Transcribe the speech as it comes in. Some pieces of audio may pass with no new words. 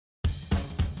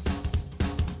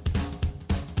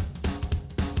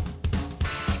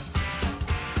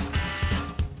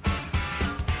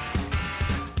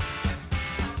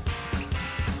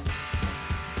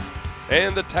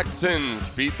And the Texans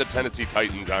beat the Tennessee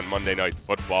Titans on Monday Night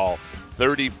Football,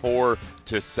 34-17.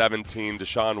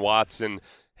 Deshaun Watson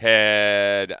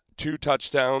had 2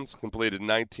 touchdowns, completed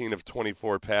 19 of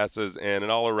 24 passes, and an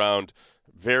all-around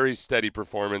very steady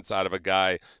performance out of a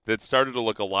guy that started to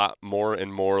look a lot more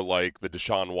and more like the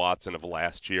Deshaun Watson of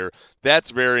last year.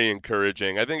 That's very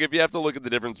encouraging. I think if you have to look at the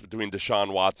difference between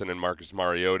Deshaun Watson and Marcus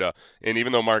Mariota, and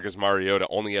even though Marcus Mariota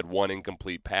only had 1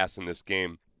 incomplete pass in this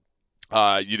game,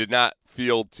 you did not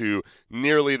feel to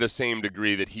nearly the same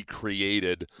degree that he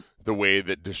created the way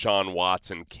that Deshaun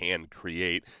Watson can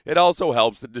create. It also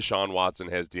helps that Deshaun Watson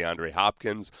has DeAndre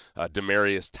Hopkins.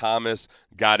 Demaryius Thomas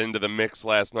got into the mix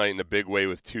last night in a big way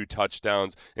with 2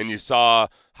 touchdowns, and you saw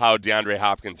how DeAndre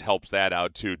Hopkins helps that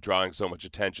out too, drawing so much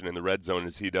attention in the red zone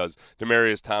as he does.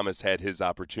 Demaryius Thomas had his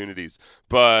opportunities,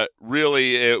 but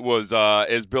really it was,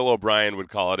 as Bill O'Brien would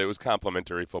call it, it was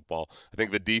complimentary football. I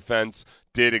think the defense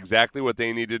did exactly what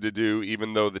they needed to do,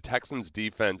 even though the Texans'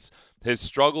 defense has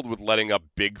struggled with letting up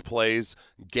big plays,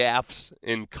 gaffes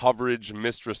in coverage,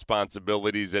 missed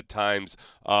responsibilities at times,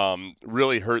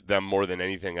 really hurt them more than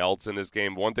anything else in this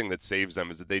game. One thing that saves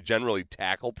them is that they generally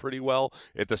tackle pretty well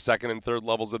at the second and third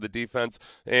levels of the defense,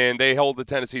 and they hold the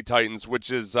Tennessee Titans,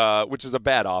 which is a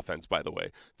bad offense, by the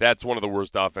way. That's one of the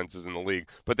worst offenses in the league,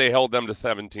 but they held them to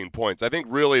 17 points. I think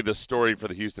really the story for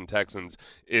the Houston Texans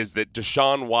is that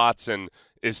Deshaun Watson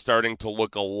is starting to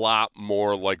look a lot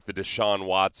more like the Deshaun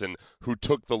Watson who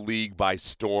took the league by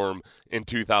storm in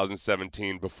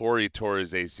 2017 before he tore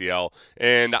his ACL.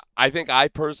 And I think I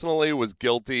personally was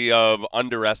guilty of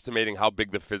underestimating how big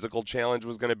the physical challenge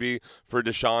was going to be for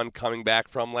Deshaun coming back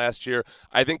from last year.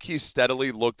 I think he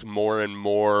steadily looked more and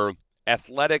more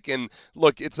athletic, and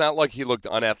look, it's not like he looked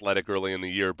unathletic early in the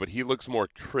year, but he looks more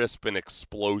crisp and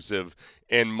explosive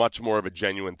and much more of a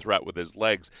genuine threat with his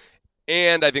legs.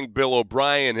 And I think Bill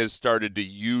O'Brien has started to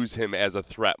use him as a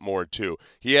threat more, too.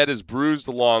 He had his bruised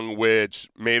lung, which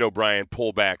made O'Brien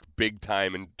pull back big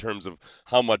time in terms of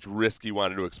how much risk he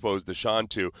wanted to expose Deshaun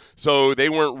to. So they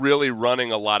weren't really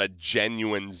running a lot of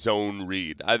genuine zone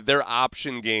read. Their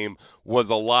option game was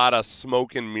a lot of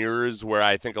smoke and mirrors, where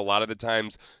I think a lot of the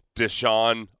times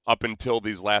Deshaun, up until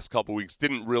these last couple weeks,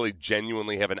 didn't really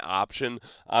genuinely have an option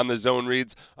on the zone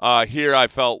reads. Here I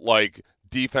felt like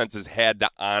defenses had to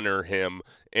honor him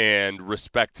and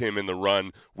respect him in the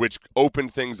run, which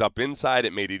opened things up inside.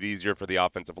 It made it easier for the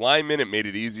offensive linemen. It made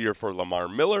it easier for Lamar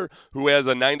Miller, who has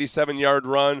a 97-yard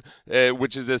run,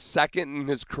 which is his second in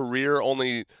his career,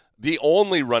 the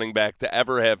only running back to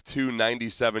ever have 2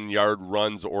 97-yard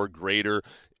runs or greater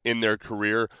in their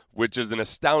career, which is an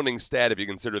astounding stat if you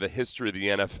consider the history of the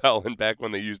NFL and back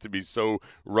when they used to be so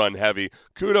run heavy.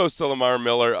 Kudos to Lamar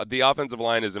Miller. The offensive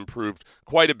line has improved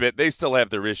quite a bit. They still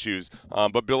have their issues,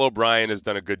 but Bill O'Brien has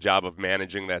done a good job of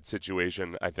managing that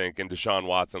situation, I think, and Deshaun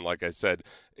Watson, like I said,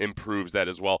 improves that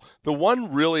as well. The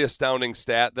one really astounding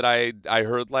stat that I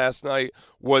heard last night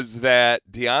was that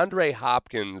DeAndre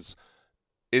Hopkins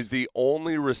is the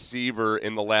only receiver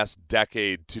in the last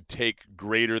decade to take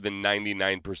greater than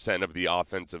 99% of the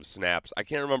offensive snaps. I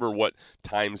can't remember what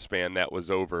time span that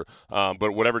was over,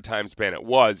 but whatever time span it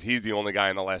was, he's the only guy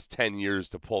in the last 10 years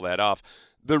to pull that off.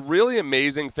 The really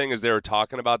amazing thing is they were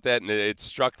talking about that, and it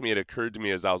struck me, it occurred to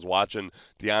me as I was watching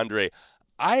DeAndre,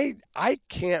 I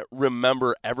can't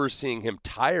remember ever seeing him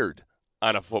tired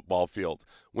on a football field.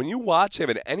 When you watch him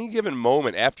at any given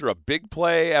moment, after a big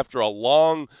play, after a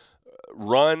long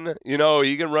run,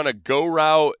 he can run a go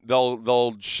route,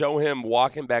 they'll show him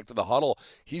walking back to the huddle.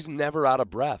 He's never out of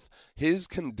breath. His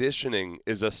conditioning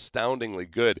is astoundingly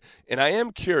good. And I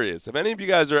am curious, if any of you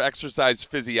guys are exercise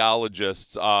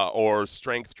physiologists or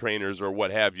strength trainers or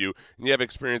what have you, and you have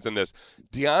experience in this,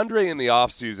 DeAndre in the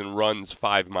offseason runs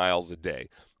 5 miles a day,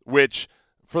 which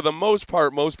for the most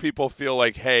part, most people feel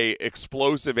like, hey,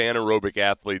 explosive anaerobic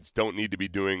athletes don't need to be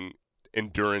doing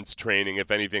endurance training.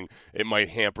 If anything, it might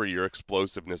hamper your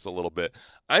explosiveness a little bit.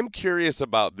 I'm curious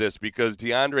about this because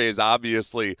DeAndre is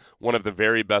obviously one of the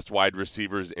very best wide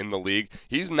receivers in the league.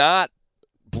 He's not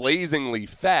blazingly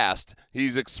fast.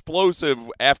 He's explosive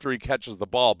after he catches the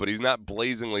ball, but he's not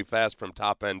blazingly fast from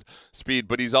top-end speed.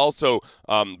 But he's also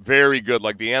very good.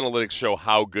 Like, the analytics show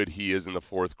how good he is in the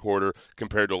fourth quarter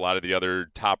compared to a lot of the other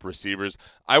top receivers.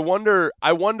 I wonder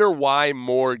why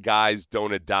more guys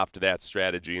don't adopt that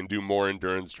strategy and do more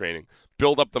endurance training.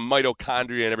 Build up the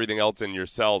mitochondria and everything else in your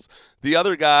cells. The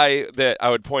other guy that I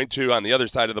would point to on the other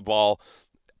side of the ball,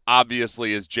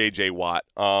 obviously, is J.J. Watt.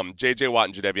 J.J. Watt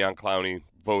and Jadeveon Clowney,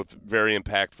 both very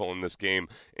impactful in this game.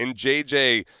 And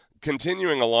J.J.,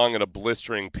 continuing along at a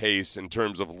blistering pace in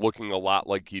terms of looking a lot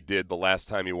like he did the last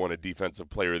time he won a Defensive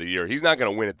Player of the Year. He's not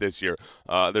going to win it this year.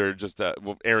 They're just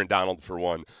Aaron Donald, for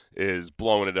one, is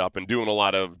blowing it up and doing a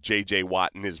lot of J.J.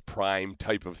 Watt in his prime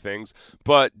type of things.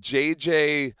 But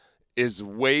J.J. is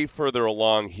way further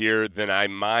along here than I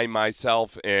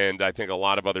myself and I think a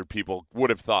lot of other people would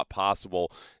have thought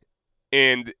possible.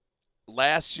 And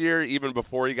last year, even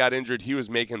before he got injured, he was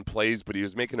making plays, but he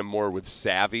was making them more with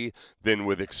savvy than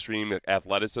with extreme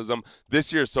athleticism.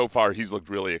 This year so far, he's looked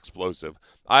really explosive.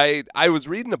 I was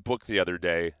reading a book the other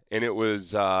day, and it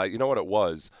was, you know what it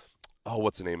was? Oh,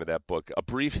 what's the name of that book? A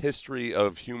Brief History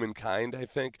of Humankind, I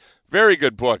think. Very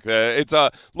good book.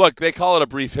 Look, they call it A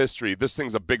Brief History. This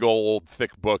thing's a big old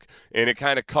thick book, and it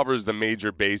kind of covers the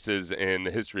major bases in the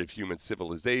history of human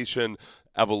civilization,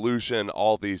 evolution,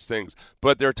 all these things.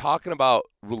 But they're talking about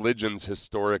religions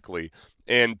historically.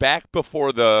 And back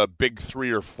before the big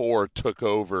 3 or 4 took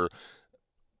over,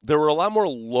 there were a lot more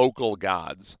local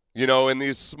gods. You know, in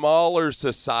these smaller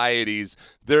societies,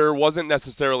 there wasn't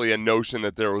necessarily a notion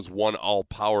that there was one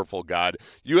all-powerful God.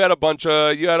 You had a bunch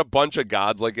of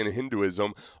gods like in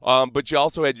Hinduism, but you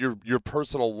also had your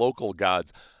personal local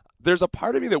gods. There's a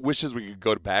part of me that wishes we could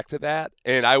go back to that,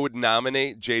 and I would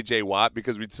nominate J.J. Watt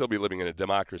because we'd still be living in a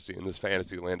democracy in this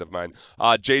fantasy land of mine.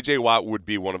 J.J. Watt would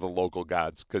be one of the local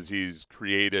gods because he's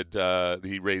created,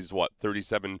 he raised,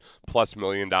 $37+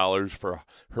 million for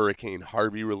Hurricane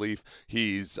Harvey relief.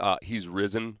 He's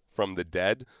risen from the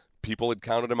dead. People had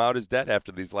counted him out as dead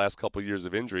after these last couple of years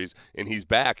of injuries, and he's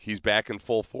back. He's back in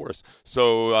full force.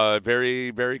 So very,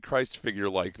 very Christ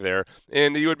figure-like there.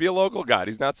 And he would be a local god.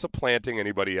 He's not supplanting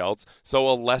anybody else. So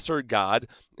a lesser god.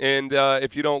 And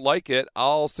if you don't like it,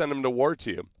 I'll send him to war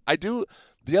to you. I do.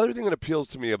 The other thing that appeals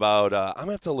to me about, I'm going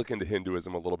to have to look into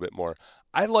Hinduism a little bit more.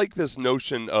 I like this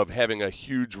notion of having a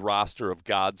huge roster of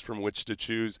gods from which to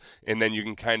choose, and then you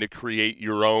can kind of create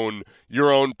your own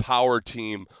power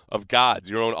team of gods,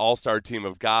 your own all-star team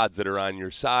of gods that are on your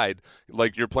side,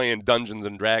 like you're playing Dungeons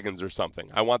and Dragons or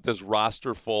something. I want this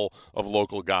roster full of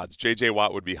local gods. J.J.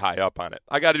 Watt would be high up on it.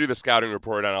 I got to do the scouting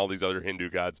report on all these other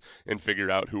Hindu gods and figure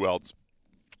out who else.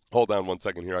 Hold on one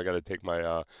second here. I got to take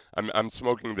my I'm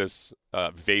smoking this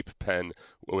vape pen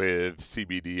with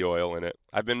CBD oil in it.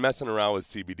 I've been messing around with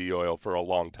CBD oil for a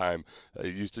long time. I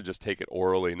used to just take it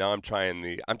orally. Now I'm trying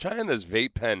this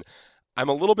vape pen. I'm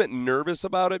a little bit nervous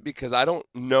about it because I don't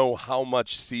know how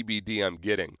much CBD I'm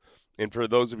getting. And for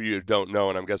those of you who don't know,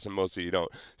 and I'm guessing most of you don't,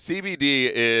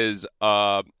 CBD is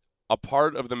a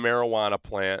part of the marijuana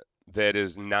plant that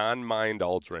is non-mind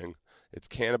altering. It's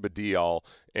cannabidiol,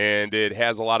 and it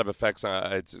has a lot of effects.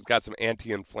 It's got some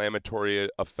anti-inflammatory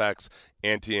effects,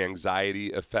 anti-anxiety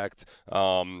effects,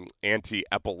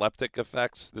 anti-epileptic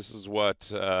effects. This is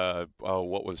what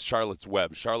was Charlotte's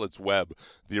Web. Charlotte's Web,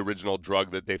 the original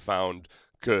drug that they found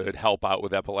could help out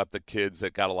with epileptic kids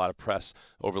that got a lot of press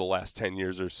over the last 10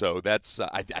 years or so. That's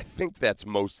I think that's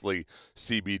mostly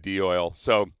CBD oil.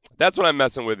 So that's what I'm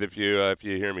messing with if you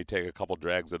hear me take a couple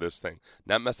drags of this thing.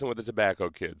 Not messing with the tobacco,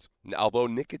 kids. Although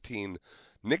nicotine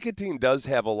does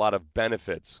have a lot of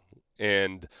benefits.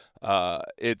 And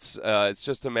it's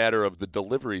just a matter of the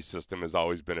delivery system has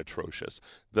always been atrocious.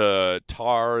 The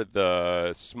tar,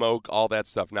 the smoke, all that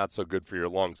stuff, not so good for your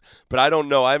lungs. But I don't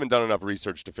know. I haven't done enough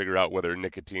research to figure out whether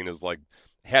nicotine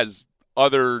has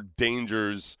other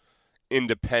dangers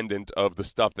independent of the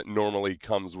stuff that normally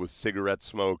comes with cigarette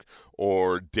smoke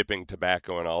or dipping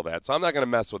tobacco and all that. So I'm not going to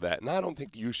mess with that. And I don't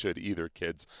think you should either,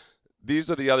 kids.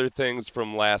 These are the other things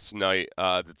from last night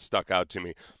that stuck out to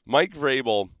me. Mike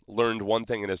Vrabel learned one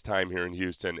thing in his time here in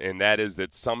Houston, and that is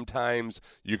that sometimes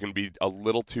you can be a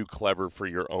little too clever for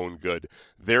your own good.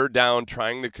 They're down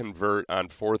trying to convert on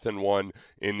 4th and 1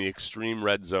 in the extreme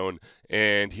red zone,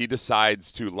 and he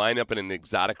decides to line up in an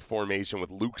exotic formation with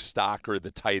Luke Stocker,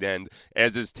 the tight end,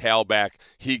 as his tailback.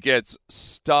 He gets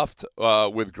stuffed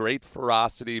with great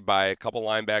ferocity by a couple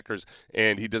linebackers,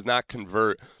 and he does not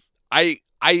convert.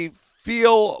 I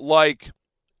feel like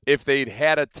if they'd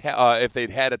had a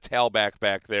tailback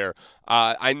back there,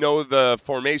 I know the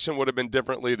formation would have been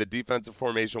differently. The defensive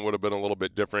formation would have been a little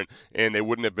bit different, and they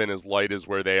wouldn't have been as light as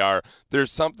where they are.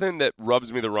 There's something that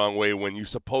rubs me the wrong way when you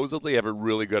supposedly have a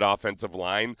really good offensive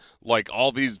line. Like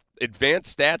all these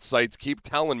advanced stats sites keep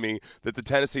telling me that the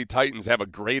Tennessee Titans have a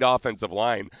great offensive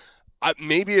line.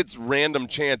 Maybe it's random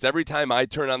chance. Every time I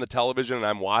turn on the television and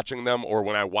I'm watching them, or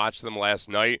when I watched them last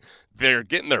night, they're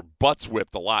getting their butts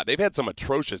whipped a lot. They've had some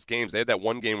atrocious games. They had that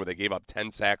one game where they gave up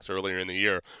 10 sacks earlier in the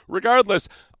year. Regardless,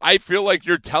 I feel like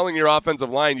you're telling your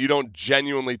offensive line you don't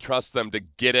genuinely trust them to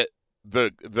get it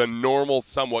the normal,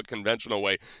 somewhat conventional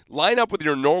way. Line up with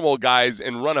your normal guys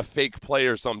and run a fake play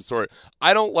or some sort.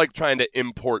 I don't like trying to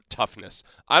import toughness.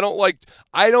 I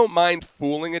don't mind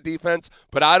fooling a defense,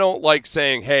 but I don't like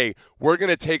saying, hey, we're going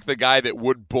to take the guy that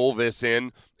would bull this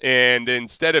in, and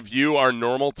instead of you, our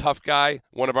normal tough guy,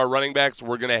 one of our running backs,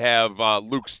 we're going to have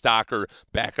Luke Stocker,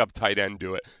 backup tight end,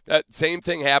 do it. That same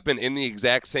thing happened in the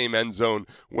exact same end zone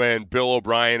when Bill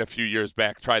O'Brien a few years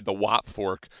back tried the Watt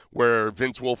fork, where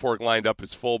Vince Wilfork lined up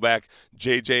as fullback,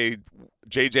 J.J.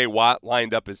 Watt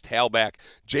lined up as tailback.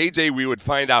 J.J., we would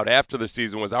find out after the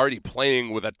season, was already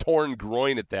playing with a torn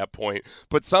groin at that point.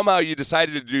 But somehow you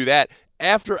decided to do that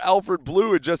after Alfred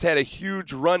Blue had just had a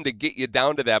huge run to get you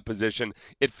down to that position.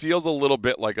 It feels a little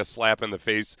bit like a slap in the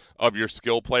face of your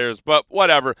skill players, but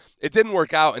whatever. It didn't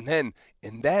work out, and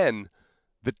then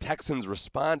the Texans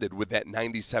responded with that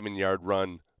 97-yard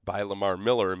run by Lamar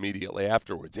Miller immediately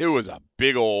afterwards. It was a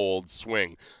big old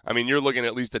swing. I mean, you're looking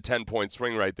at least a 10-point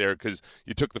swing right there because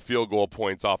you took the field goal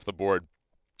points off the board.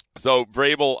 So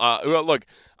Vrabel, look,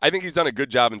 I think he's done a good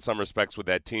job in some respects with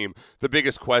that team. The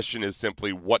biggest question is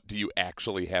simply, what do you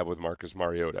actually have with Marcus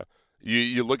Mariota?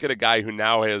 You look at a guy who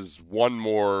now has one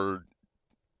more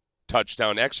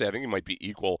touchdown. Actually, I think he might be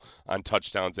equal on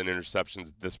touchdowns and interceptions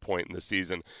at this point in the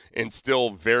season, and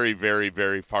still very, very,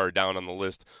 very far down on the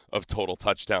list of total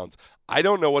touchdowns. I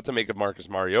don't know what to make of Marcus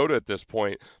Mariota at this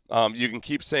point. You can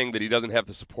keep saying that he doesn't have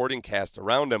the supporting cast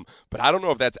around him, but I don't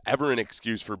know if that's ever an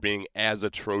excuse for being as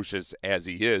atrocious as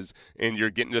he is, and you're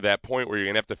getting to that point where you're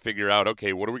going to have to figure out,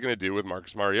 okay, what are we going to do with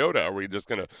Marcus Mariota? Are we just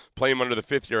going to play him under the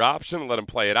fifth-year option, let him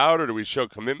play it out, or do we show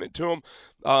commitment to him?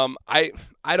 I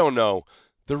don't know.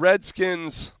 The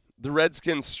Redskins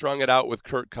strung it out with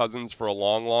Kirk Cousins for a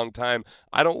long, long time.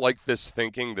 I don't like this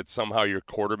thinking that somehow your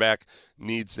quarterback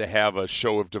needs to have a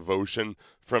show of devotion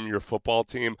from your football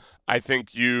team. I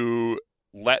think you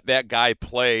let that guy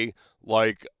play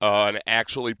like an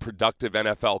actually productive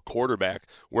NFL quarterback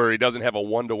where he doesn't have a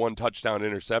 1-to-1 touchdown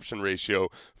interception ratio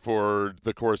for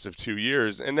the course of 2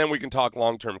 years, and then we can talk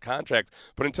long-term contract.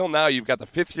 But until now, you've got the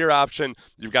fifth-year option,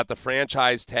 you've got the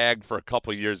franchise tag for a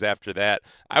couple years after that.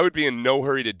 I would be in no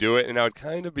hurry to do it, and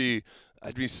I'd be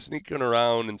sneaking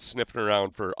around and sniffing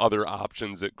around for other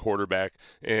options at quarterback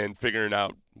and figuring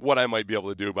out what I might be able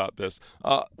to do about this.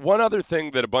 One other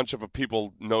thing that a bunch of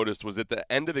people noticed was at the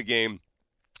end of the game,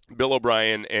 Bill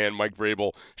O'Brien and Mike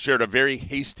Vrabel shared a very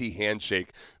hasty handshake.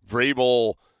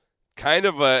 Vrabel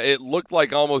it looked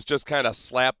like almost just kind of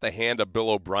slapped the hand of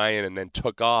Bill O'Brien and then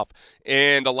took off.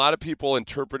 And a lot of people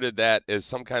interpreted that as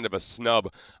some kind of a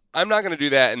snub. I'm not going to do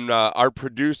that, and our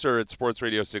producer at Sports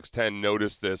Radio 610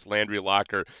 noticed this, Landry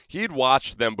Locker. He'd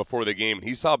watched them before the game, and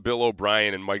he saw Bill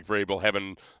O'Brien and Mike Vrabel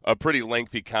having a pretty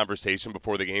lengthy conversation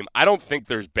before the game. I don't think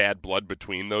there's bad blood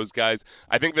between those guys.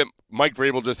 I think that Mike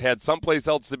Vrabel just had someplace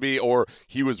else to be, or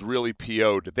he was really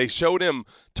PO'd. They showed him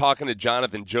talking to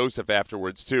Jonathan Joseph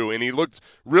afterwards, too, and he looked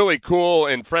really cool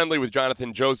and friendly with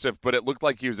Jonathan Joseph, but it looked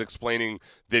like he was explaining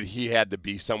that he had to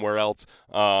be somewhere else,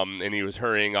 and he was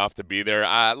hurrying off to be there.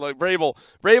 Like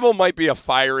Vrabel might be a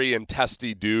fiery and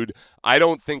testy dude. I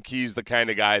don't think he's the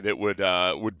kind of guy that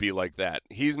would be like that.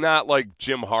 He's not like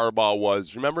Jim Harbaugh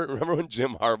was. Remember when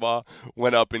Jim Harbaugh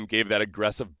went up and gave that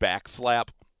aggressive back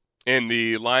slap in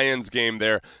the Lions game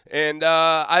there? And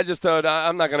I'm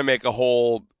not going to make a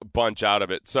whole bunch out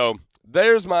of it. So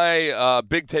there's my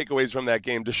big takeaways from that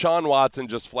game. Deshaun Watson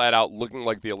just flat out looking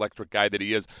like the electric guy that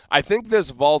he is. I think this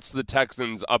vaults the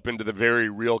Texans up into the very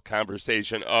real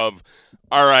conversation of,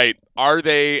 all right, are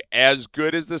they as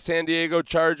good as the San Diego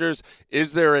Chargers?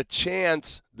 Is there a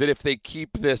chance that if they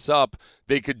keep this up,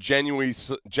 they could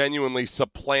genuinely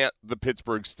supplant the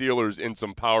Pittsburgh Steelers in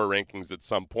some power rankings at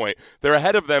some point? They're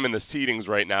ahead of them in the seedings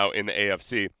right now in the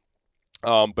AFC.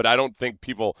 But I don't think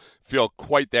people feel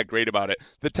quite that great about it.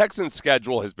 The Texans'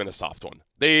 schedule has been a soft one.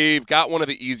 They've got one of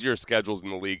the easier schedules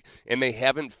in the league, and they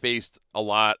haven't faced a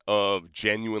lot of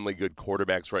genuinely good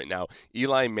quarterbacks right now.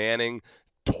 Eli Manning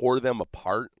tore them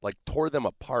apart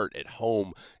at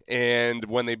home. And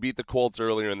when they beat the Colts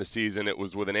earlier in the season, it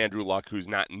was with an Andrew Luck who's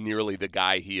not nearly the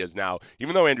guy he is now,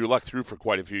 even though Andrew Luck threw for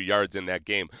quite a few yards in that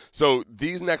game. So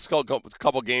these next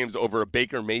couple games over a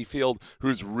Baker Mayfield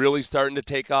who's really starting to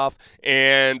take off,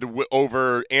 and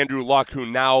over Andrew Luck who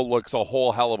now looks a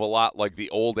whole hell of a lot like the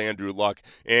old Andrew Luck,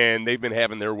 and they've been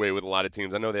having their way with a lot of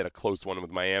teams. I know they had a close one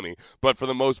with Miami, but for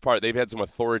the most part, they've had some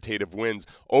authoritative wins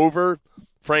over,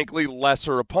 frankly,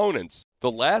 lesser opponents.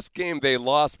 The last game they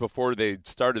lost before they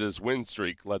started this win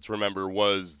streak, let's remember,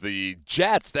 was the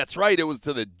Jets. That's right, it was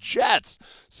to the Jets.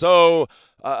 So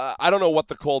I don't know what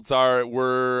the Colts are.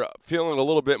 We're feeling a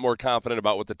little bit more confident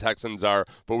about what the Texans are,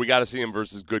 but we got to see them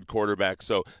versus good quarterbacks.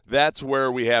 So that's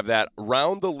where we have that.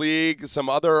 Around the league, some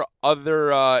other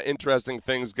interesting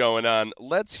things going on.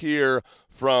 Let's hear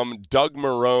from Doug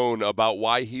Marrone about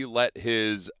why he let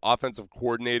his offensive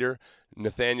coordinator,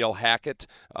 Nathaniel Hackett,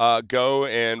 go,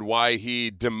 and why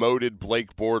he demoted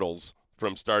Blake Bortles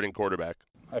from starting quarterback.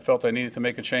 I felt I needed to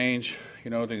make a change,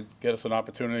 to get us an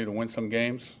opportunity to win some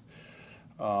games.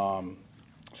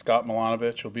 Scott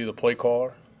Milanovich will be the play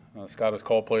caller. Scott has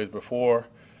called plays before.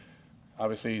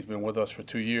 Obviously, he's been with us for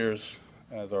 2 years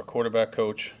as our quarterback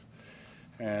coach,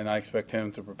 and I expect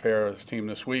him to prepare his team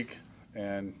this week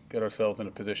and get ourselves in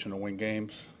a position to win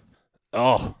games.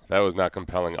 Oh, that was not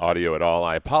compelling audio at all.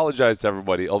 I apologize to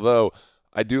everybody, although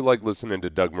I do like listening to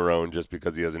Doug Marrone just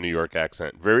because he has a New York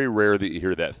accent. Very rare that you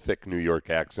hear that thick New York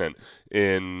accent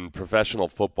in professional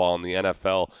football in the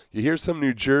NFL. You hear some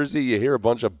New Jersey, you hear a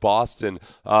bunch of Boston,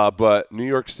 but New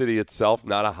York City itself,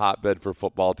 not a hotbed for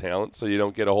football talent, so you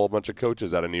don't get a whole bunch of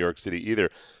coaches out of New York City either.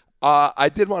 I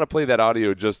did want to play that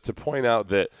audio just to point out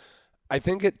that I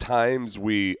think at times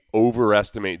we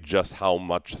overestimate just how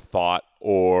much thought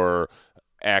or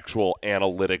actual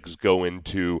analytics go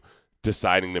into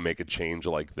deciding to make a change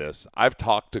like this. I've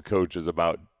talked to coaches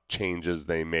about changes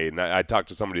they made, and I talked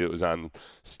to somebody that was on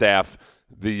staff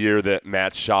the year that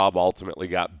Matt Schaub ultimately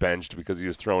got benched because he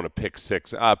was throwing a pick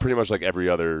six, pretty much like every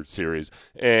other series.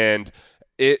 And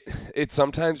it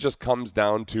sometimes just comes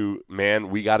down to, man,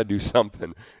 we got to do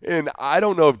something. And I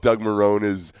don't know if Doug Marrone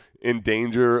is in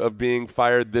danger of being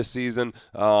fired this season.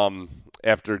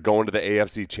 After going to the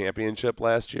AFC Championship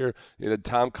last year,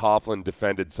 Tom Coughlin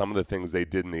defended some of the things they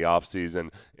did in the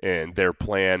offseason and their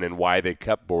plan and why they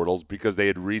kept Bortles, because they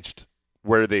had reached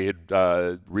where they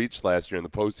had reached last year in the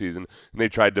postseason, and they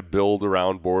tried to build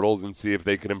around Bortles and see if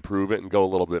they could improve it and go a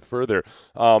little bit further.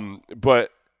 But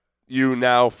you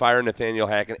now fire Nathaniel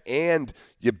Hackett and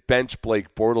you bench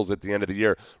Blake Bortles at the end of the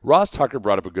year. Ross Tucker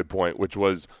brought up a good point, which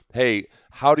was, hey,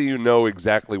 how do you know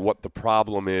exactly what the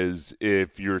problem is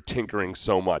if you're tinkering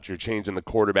so much? You're changing the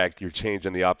quarterback, you're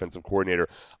changing the offensive coordinator.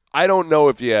 I don't know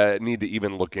if you need to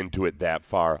even look into it that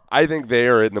far. I think they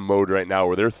are in the mode right now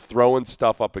where they're throwing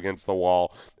stuff up against the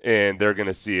wall, and they're going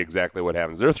to see exactly what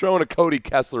happens. They're throwing a Cody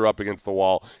Kessler up against the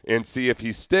wall and see if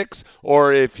he sticks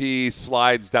or if he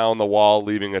slides down the wall,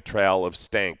 leaving a trail of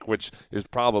stank, which is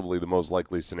probably the most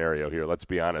likely scenario here, let's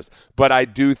be honest. But I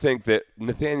do think that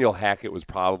Nathaniel Hackett was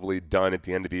probably done at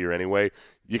the end of the year anyway.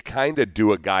 You kind of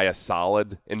do a guy a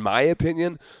solid, in my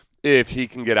opinion, if he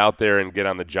can get out there and get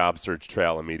on the job search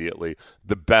trail immediately.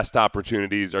 The best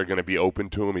opportunities are going to be open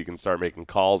to him. He can start making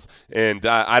calls. And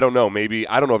I don't know,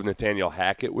 I don't know if Nathaniel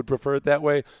Hackett would prefer it that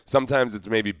way. Sometimes it's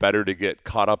maybe better to get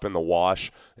caught up in the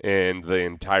wash and the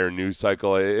entire news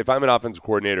cycle. If I'm an offensive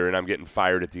coordinator and I'm getting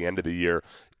fired at the end of the year,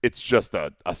 it's just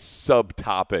a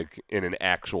subtopic in an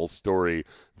actual story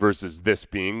versus this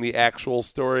being the actual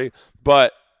story.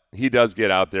 But he does get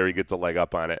out there. He gets a leg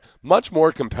up on it. Much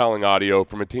more compelling audio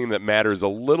from a team that matters a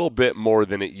little bit more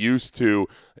than it used to,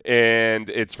 and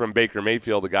it's from Baker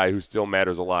Mayfield, the guy who still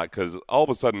matters a lot, because all of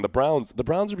a sudden the Browns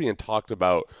are being talked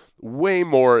about way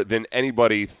more than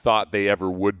anybody thought they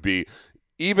ever would be,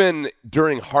 even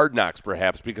during Hard Knocks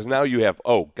perhaps, because now you have,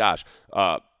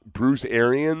 Bruce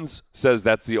Arians says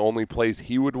that's the only place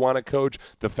he would want to coach.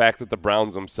 The fact that the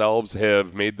Browns themselves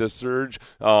have made this surge,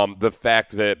 the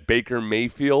fact that Baker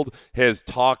Mayfield has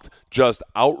talked just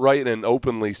outright and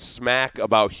openly smack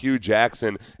about Hugh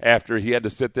Jackson after he had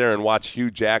to sit there and watch Hugh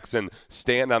Jackson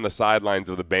stand on the sidelines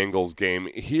of the Bengals game.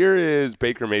 Here is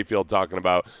Baker Mayfield talking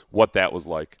about what that was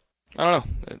like. I don't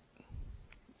know.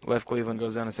 Left Cleveland,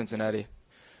 goes down to Cincinnati.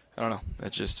 I don't know.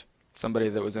 It's just somebody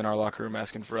that was in our locker room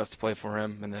asking for us to play for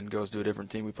him and then goes to a different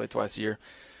team. We play twice a year.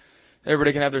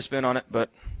 Everybody can have their spin on it, but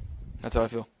that's how I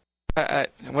feel.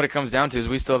 What it comes down to is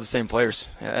we still have the same players.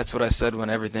 Yeah, that's what I said when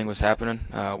everything was happening.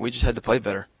 We just had to play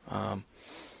better.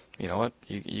 You know what?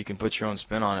 You can put your own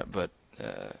spin on it, but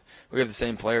we have the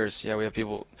same players. Yeah, we have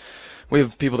people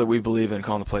that we believe in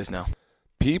calling the plays now.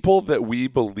 People that we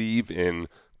believe in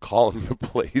calling the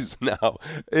plays now.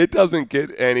 It doesn't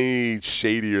get any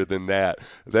shadier than that.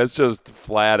 That's just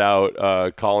flat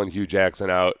out calling Hugh Jackson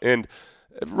out. And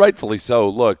Rightfully so.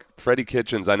 Look, Freddie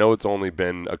Kitchens, I know it's only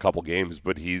been a couple games,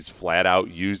 but he's flat out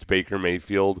used Baker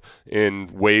Mayfield in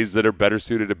ways that are better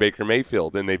suited to Baker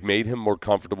Mayfield, and they've made him more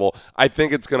comfortable. I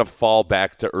think it's going to fall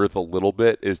back to earth a little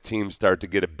bit as teams start to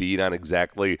get a beat on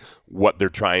exactly what they're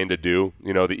trying to do.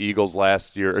 You know, the Eagles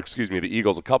the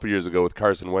Eagles a couple years ago with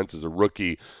Carson Wentz as a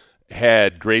rookie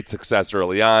had great success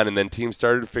early on, and then teams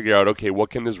started to figure out, okay, what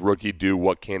can this rookie do?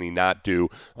 What can he not do?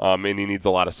 And he needs a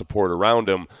lot of support around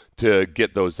him to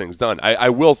get those things done. I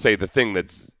will say the thing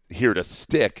that's here to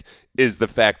stick is the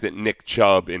fact that Nick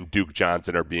Chubb and Duke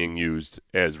Johnson are being used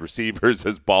as receivers,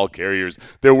 as ball carriers.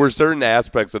 There were certain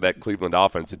aspects of that Cleveland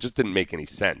offense that just didn't make any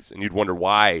sense, and you'd wonder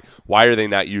why are they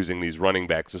not using these running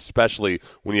backs, especially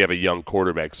when you have a young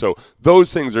quarterback. So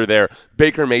those things are there.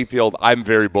 Baker Mayfield, I'm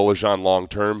very bullish on long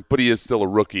term, but he is still a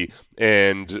rookie,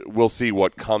 and we'll see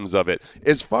what comes of it.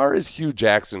 As far as Hugh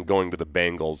Jackson going to the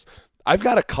Bengals, I've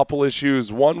got a couple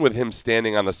issues. One with him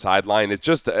standing on the sideline. It's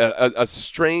just a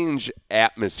strange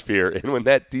atmosphere. And when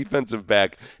that defensive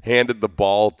back handed the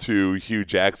ball to Hugh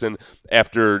Jackson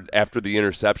after the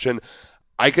interception,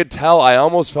 I could tell, I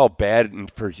almost felt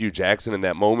bad for Hugh Jackson in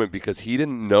that moment because he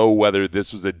didn't know whether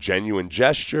this was a genuine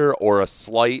gesture or a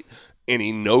slight. And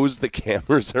he knows the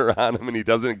cameras are on him and he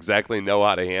doesn't exactly know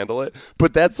how to handle it.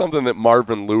 But that's something that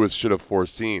Marvin Lewis should have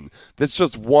foreseen. That's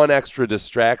just one extra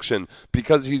distraction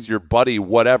because he's your buddy,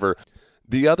 whatever.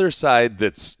 The other side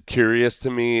that's curious to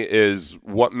me is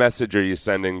what message are you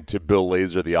sending to Bill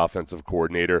Lazor, the offensive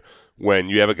coordinator, when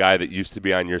you have a guy that used to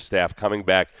be on your staff coming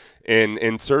back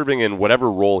and serving in whatever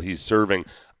role he's serving.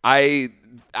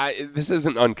 This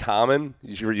isn't uncommon.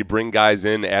 You bring guys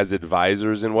in as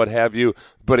advisors and what have you,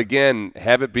 but again,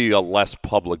 have it be a less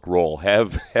public role.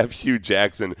 Have Hugh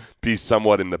Jackson be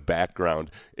somewhat in the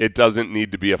background. It doesn't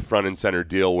need to be a front and center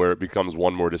deal where it becomes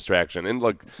one more distraction. And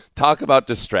look, talk about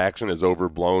distraction is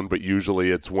overblown, but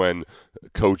usually it's when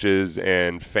coaches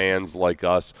and fans like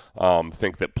us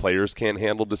think that players can't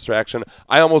handle distraction.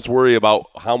 I almost worry about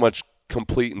how much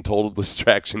complete and total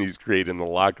distraction he's created in the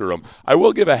locker room. I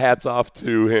will give a hats off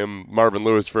to him, Marvin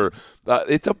Lewis, for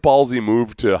it's a ballsy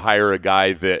move to hire a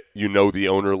guy that you know the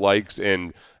owner likes,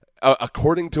 and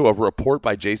according to a report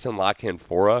by Jason La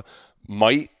Canfora,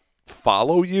 might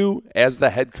follow you as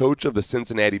the head coach of the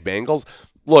Cincinnati Bengals.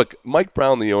 Look, Mike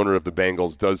Brown, the owner of the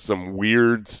Bengals, does some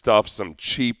weird stuff, some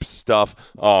cheap stuff.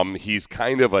 He's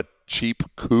kind of a cheap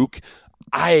kook.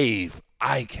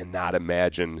 I cannot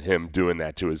imagine him doing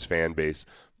that to his fan base.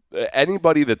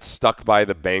 Anybody that's stuck by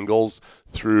the Bengals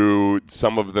through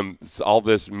some of them, all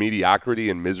this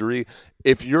mediocrity and misery,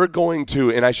 if you're going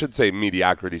to, and I should say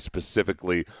mediocrity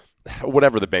specifically,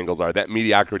 whatever the Bengals are, that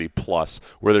mediocrity plus,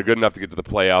 where they're good enough to get to the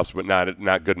playoffs but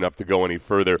not good enough to go any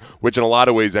further, which in a lot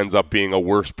of ways ends up being a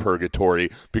worse purgatory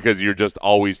because you're just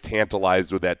always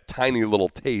tantalized with that tiny little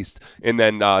taste. And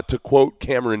then to quote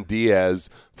Cameron Diaz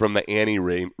from the Annie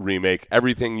remake,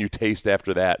 everything you taste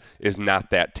after that is not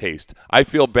that taste. I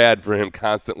feel bad for him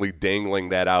constantly dangling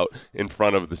that out in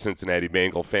front of the Cincinnati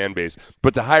Bengal fan base.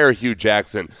 But to hire Hugh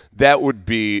Jackson, that would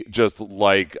be just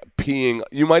like peeing.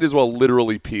 You might as well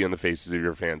literally pee in the faces of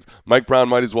your fans. Mike Brown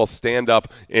might as well stand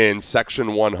up in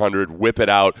section 100, whip it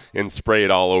out, and spray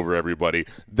it all over everybody.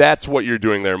 That's what you're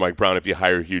doing there, Mike Brown, if you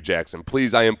hire Hugh Jackson.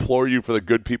 Please, I implore you, for the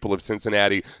good people of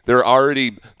Cincinnati. They're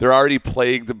already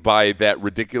plagued by that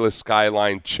ridiculous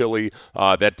Skyline chili,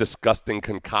 that disgusting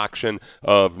concoction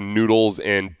of noodles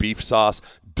and beef sauce.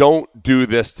 Don't do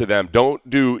this to them. Don't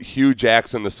do Hugh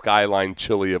Jackson, the Skyline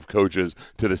chili of coaches,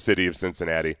 to the city of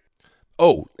Cincinnati.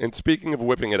 Oh, and speaking of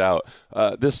whipping it out,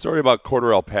 this story about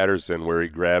Cordarrelle Patterson where he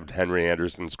grabbed Henry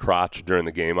Anderson's crotch during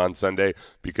the game on Sunday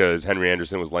because Henry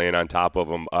Anderson was laying on top of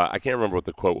him. I can't remember what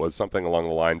the quote was, something along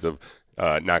the lines of,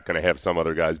 not going to have some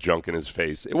other guy's junk in his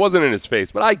face. It wasn't in his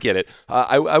face, but I get it.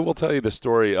 I will tell you the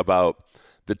story about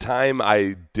the time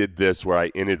I did this where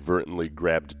I inadvertently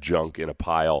grabbed junk in a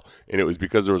pile, and it was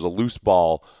because there was a loose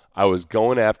ball. I was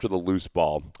going after the loose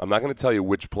ball. I'm not going to tell you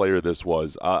which player this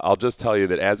was. I'll just tell you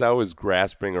that as I was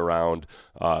grasping around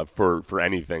for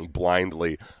anything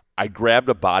blindly, I grabbed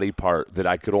a body part that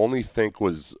I could only think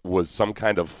was some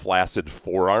kind of flaccid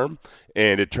forearm,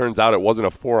 and it turns out it wasn't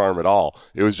a forearm at all.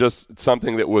 It was just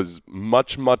something that was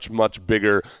much, much, much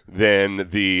bigger than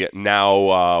the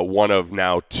one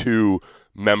of two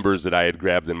members that I had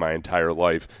grabbed in my entire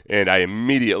life. And I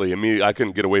immediately, I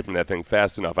couldn't get away from that thing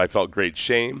fast enough. I felt great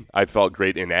shame. I felt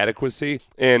great inadequacy.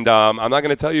 And I'm not going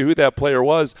to tell you who that player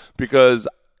was because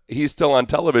he's still on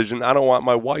television. I don't want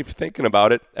my wife thinking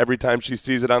about it every time she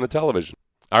sees it on the television.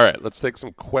 All right, let's take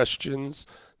some questions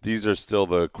these are still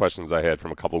the questions I had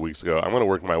from a couple weeks ago. I'm going to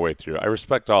work my way through. I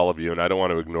respect all of you, and I don't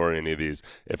want to ignore any of these.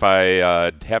 If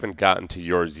I haven't gotten to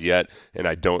yours yet, and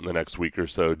I don't in the next week or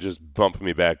so, just bump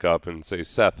me back up and say,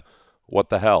 Seth, what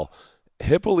the hell?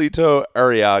 Hippolito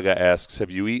Arriaga asks, have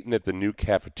you eaten at the new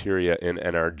cafeteria in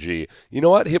NRG? You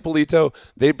know what, Hippolito?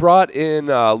 They brought in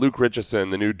Luke Richardson,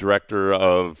 the new director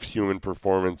of human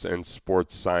performance and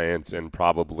sports science and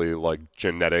probably like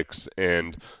genetics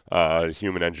and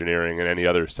human engineering and any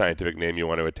other scientific name you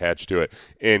want to attach to it.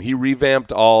 And he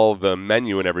revamped all the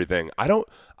menu and everything. I don't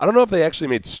know if they actually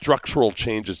made structural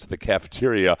changes to the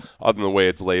cafeteria other than the way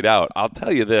it's laid out. I'll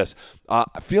tell you this.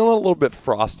 Feeling a little bit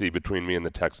frosty between me and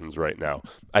the Texans right now.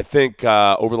 I think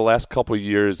over the last couple of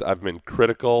years, I've been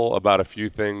critical about a few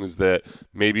things that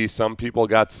maybe some people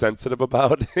got sensitive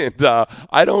about, and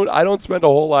I don't spend a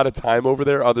whole lot of time over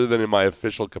there other than in my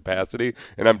official capacity,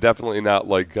 and I'm definitely not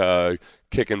like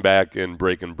kicking back and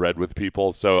breaking bread with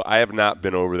people. So I have not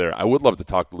been over there. I would love to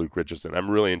talk to Luke Richardson. I'm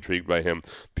really intrigued by him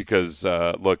because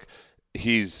look,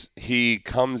 he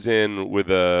comes in with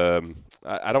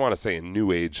I don't want to say a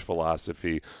new age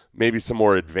philosophy, maybe some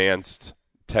more advanced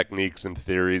techniques and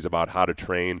theories about how to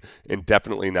train, and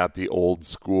definitely not the old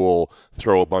school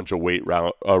throw a bunch of weight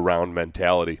around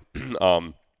mentality.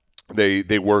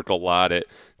 They work a lot at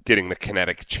getting the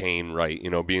kinetic chain right,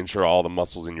 being sure all the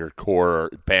muscles in your core are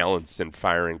balanced and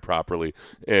firing properly.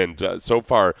 And so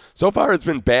far it's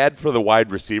been bad for the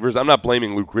wide receivers. I'm not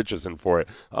blaming Luke Richardson for it,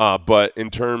 but in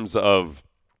terms of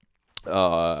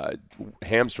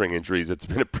hamstring injuries, it's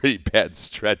been a pretty bad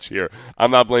stretch here.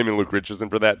 I'm not blaming Luke Richardson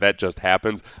for that. That just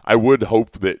happens. I would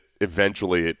hope that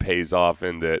eventually it pays off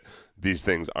and that these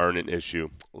things aren't an issue.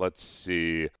 Let's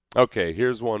see. Okay,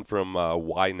 here's one from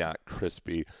Why Not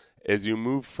Crispy. As you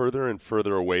move further and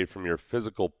further away from your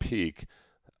physical peak,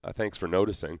 thanks for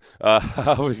noticing,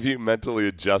 how have you mentally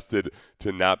adjusted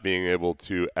to not being able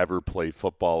to ever play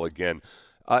football again?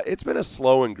 It's been a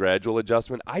slow and gradual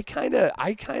adjustment. I kind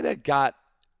of got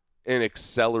an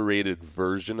accelerated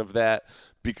version of that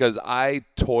because I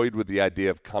toyed with the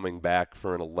idea of coming back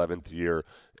for an 11th year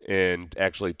and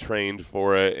actually trained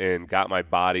for it and got my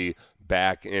body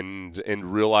back and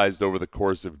realized over the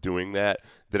course of doing that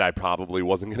I probably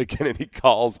wasn't going to get any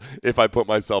calls if I put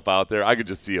myself out there. I could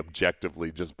just see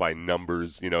objectively just by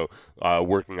numbers,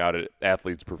 working out at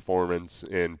Athletes Performance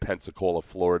in Pensacola,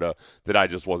 Florida, that I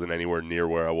just wasn't anywhere near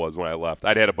where I was when I left.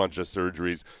 I'd had a bunch of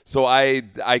surgeries. So I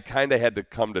kind of had to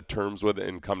come to terms with it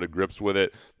and come to grips with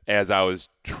it as I was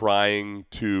trying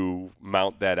to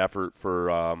mount that effort for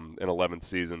an 11th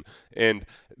season. And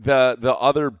the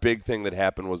other big thing that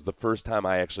happened was the first time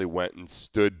I actually went and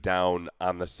stood down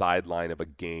on the sideline of a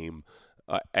game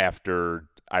after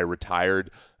I retired.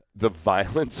 The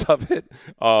violence of it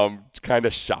kind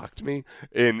of shocked me,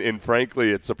 and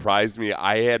frankly, it surprised me.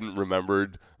 I hadn't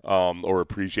remembered or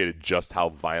appreciated just how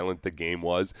violent the game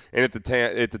was. And at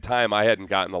the time, I hadn't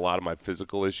gotten a lot of my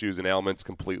physical issues and ailments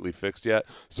completely fixed yet.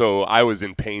 So I was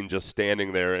in pain just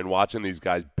standing there and watching these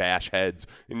guys bash heads.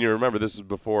 And you remember, this is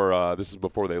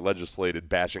before they legislated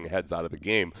bashing heads out of the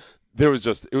game. It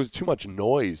was too much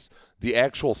noise. The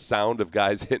actual sound of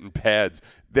guys hitting pads,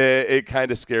 it kind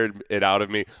of scared it out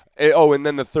of me. And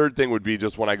then the third thing would be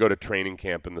just when I go to training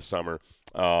camp in the summer,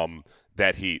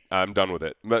 that heat. I'm done with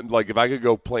it. Like if I could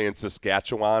go play in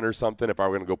Saskatchewan or something, if I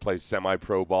were going to go play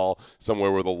semi-pro ball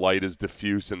somewhere where the light is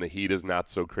diffuse and the heat is not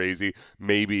so crazy,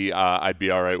 maybe I'd be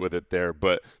all right with it there.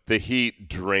 But the heat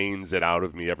drains it out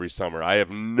of me every summer. I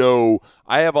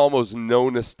have almost no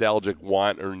nostalgic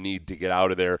want or need to get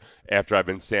out of there after I've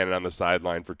been standing on the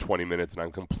sideline for 20 minutes and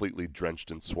I'm completely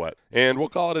drenched in sweat. And we'll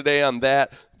call it a day on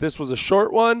that. This was a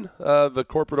short one. The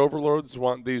corporate overlords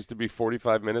want these to be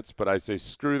 45 minutes, but I say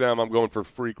screw them. I'm going for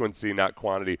frequency, not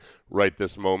quantity, right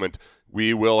this moment.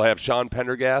 We will have Sean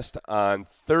Pendergast on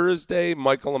Thursday,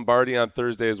 Michael Lombardi on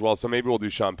Thursday as well. So maybe we'll do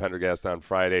Sean Pendergast on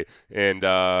Friday.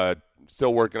 And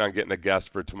still working on getting a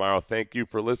guest for tomorrow. Thank you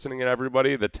for listening,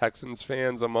 everybody. The Texans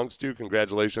fans amongst you,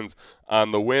 congratulations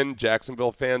on the win.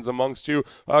 Jacksonville fans amongst you,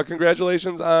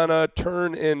 congratulations on a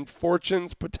turn in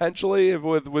fortunes potentially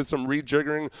with some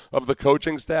rejiggering of the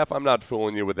coaching staff. I'm not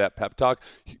fooling you with that pep talk.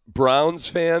 Browns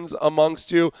fans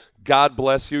amongst you, God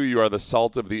bless you. You are the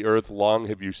salt of the earth. Long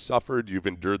have you suffered. You've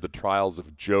endured the trials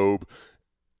of Job.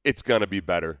 It's going to be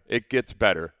better. It gets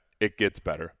better. It gets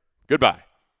better. Goodbye.